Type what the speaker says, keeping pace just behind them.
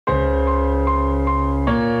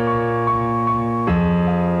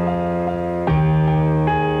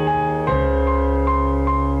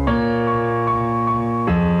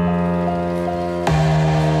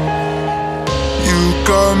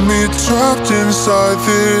trapped inside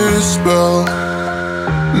this spell.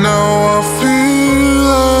 Now I feel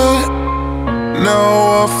it, now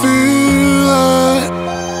I feel it.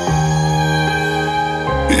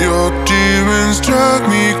 Your demons drag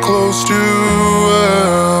me close to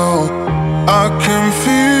hell. I can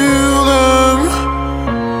feel them,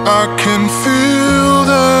 I can feel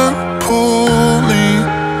them pull me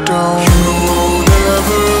down. You won't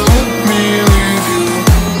ever let me leave you.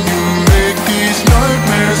 You make these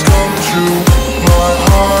nightmares come true. My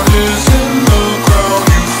heart is in the ground.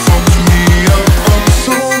 You fucked me up, I'm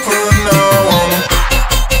sober now.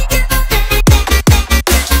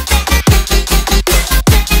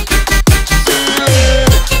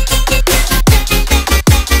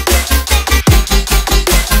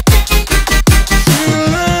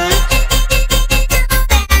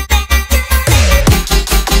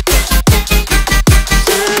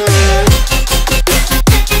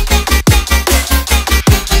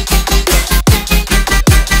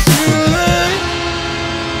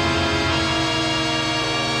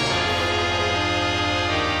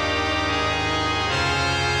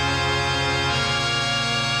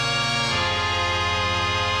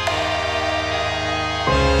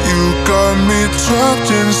 Got me trapped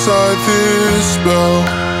inside this spell.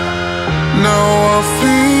 Now I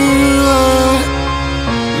feel it,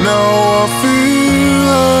 now I feel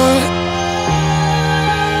it.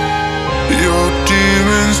 Your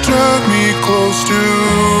demons drag me close to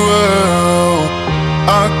hell.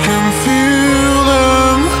 I can feel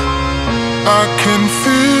them, I can